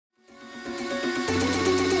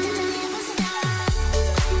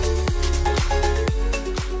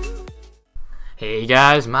Hey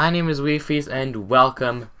guys, my name is Wifies and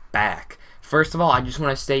welcome back. First of all, I just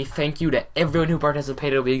want to say thank you to everyone who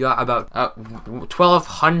participated. We got about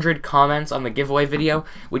 1,200 comments on the giveaway video,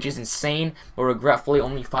 which is insane, but regretfully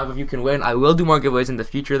only 5 of you can win. I will do more giveaways in the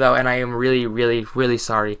future though, and I am really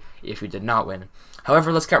sorry if you did not win.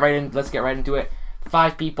 However, let's get right into it.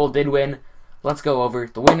 5 people did win. Let's go over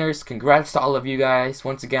the winners. Congrats to all of you guys.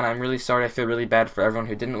 Once again, I'm really sorry. I feel really bad for everyone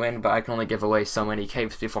who didn't win, but I can only give away so many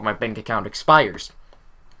capes before my bank account expires.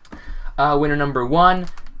 Winner number 1,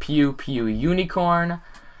 Pew Pew Unicorn.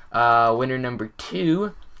 Winner number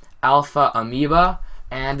 2, Alpha Amoeba.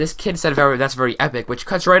 And this kid said that's very epic, which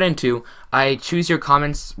cuts right into I choose your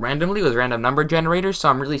comments randomly with random number generators, so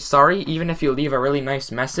I'm really sorry. Even if you leave a really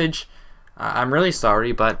nice message, I'm really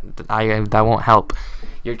sorry, but that won't help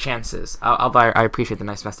your chances. I appreciate the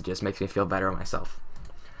nice messages. Makes me feel better about myself.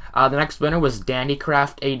 The next winner was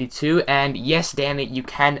DannyCraft82, and yes, Danny, you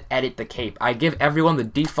can edit the cape. I give everyone the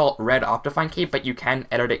default red Optifine cape, but you can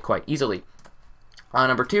edit it quite easily.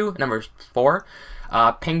 Number 4,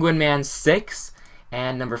 Penguin Man 6,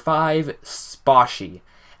 and number 5, Sposhy.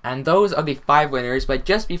 And those are the 5 winners, but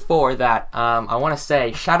just before that, I want to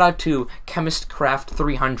say shout out to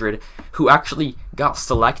ChemistCraft300, who actually got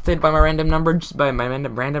selected by my random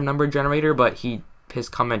number generator, but his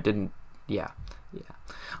comment didn't. Yeah.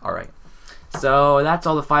 All right. So that's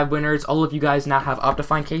all the 5 winners. All of you guys now have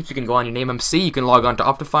Optifine capes. You can go on your name MC. You can log on to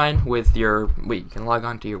Optifine with your you can log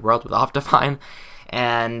on to your world with Optifine.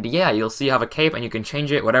 And yeah, you'll see you have a cape and you can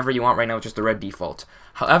change it whatever you want. Right now it's just the red default.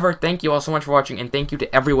 However, thank you all so much for watching, and thank you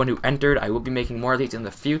to everyone who entered. I will be making more of these in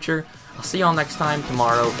the future. I'll see you all next time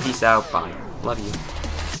tomorrow. Peace out. Bye. Love you.